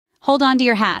hold on to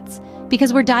your hats,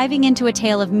 because we're diving into a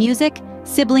tale of music,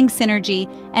 sibling synergy,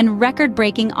 and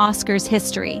record-breaking Oscars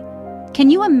history. Can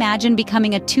you imagine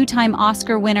becoming a two-time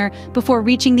Oscar winner before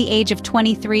reaching the age of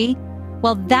 23?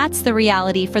 Well, that's the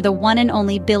reality for the one and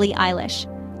only Billie Eilish.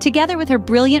 Together with her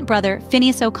brilliant brother,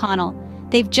 Finneas O'Connell,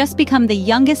 they've just become the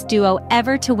youngest duo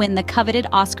ever to win the coveted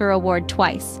Oscar award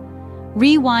twice.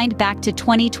 Rewind back to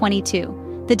 2022.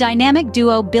 The dynamic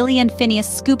duo Billie and Finneas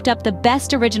scooped up the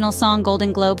Best Original Song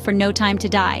Golden Globe for No Time to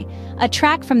Die, a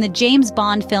track from the James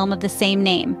Bond film of the same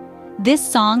name. This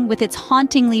song, with its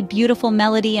hauntingly beautiful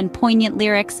melody and poignant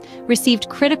lyrics, received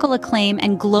critical acclaim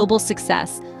and global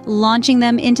success, launching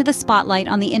them into the spotlight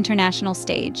on the international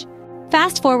stage.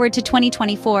 Fast forward to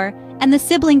 2024, and the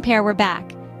sibling pair were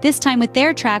back, this time with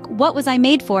their track What Was I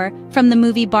Made For from the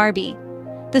movie Barbie.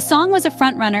 The song was a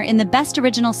frontrunner in the Best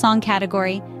Original Song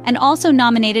category and also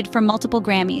nominated for multiple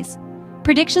Grammys.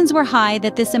 Predictions were high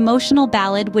that this emotional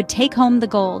ballad would take home the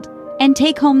gold, and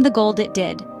take home the gold it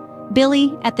did.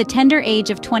 Billie, at the tender age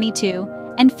of 22,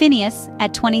 and Finneas,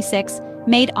 at 26,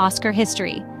 made Oscar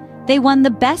history. They won the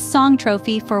Best Song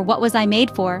trophy for What Was I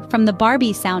Made For from the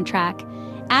Barbie soundtrack,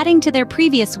 adding to their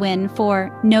previous win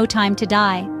for No Time to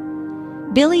Die.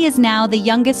 Billie is now the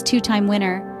youngest two-time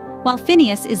winner, while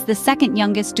Finneas is the second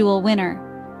youngest dual winner.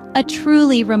 A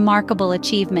truly remarkable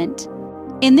achievement.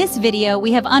 In this video,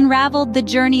 we have unraveled the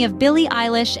journey of Billie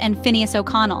Eilish and Finneas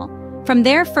O'Connell, from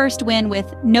their first win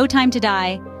with No Time to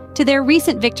Die to their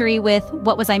recent victory with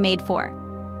What Was I Made For.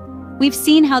 We've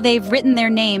seen how they've written their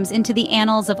names into the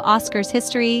annals of Oscars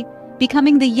history,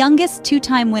 becoming the youngest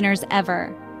two-time winners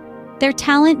ever. Their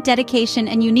talent, dedication,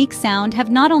 and unique sound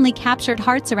have not only captured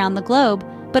hearts around the globe,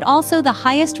 but also the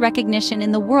highest recognition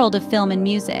in the world of film and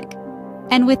music.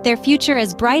 And with their future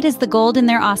as bright as the gold in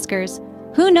their Oscars,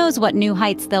 who knows what new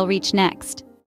heights they'll reach next?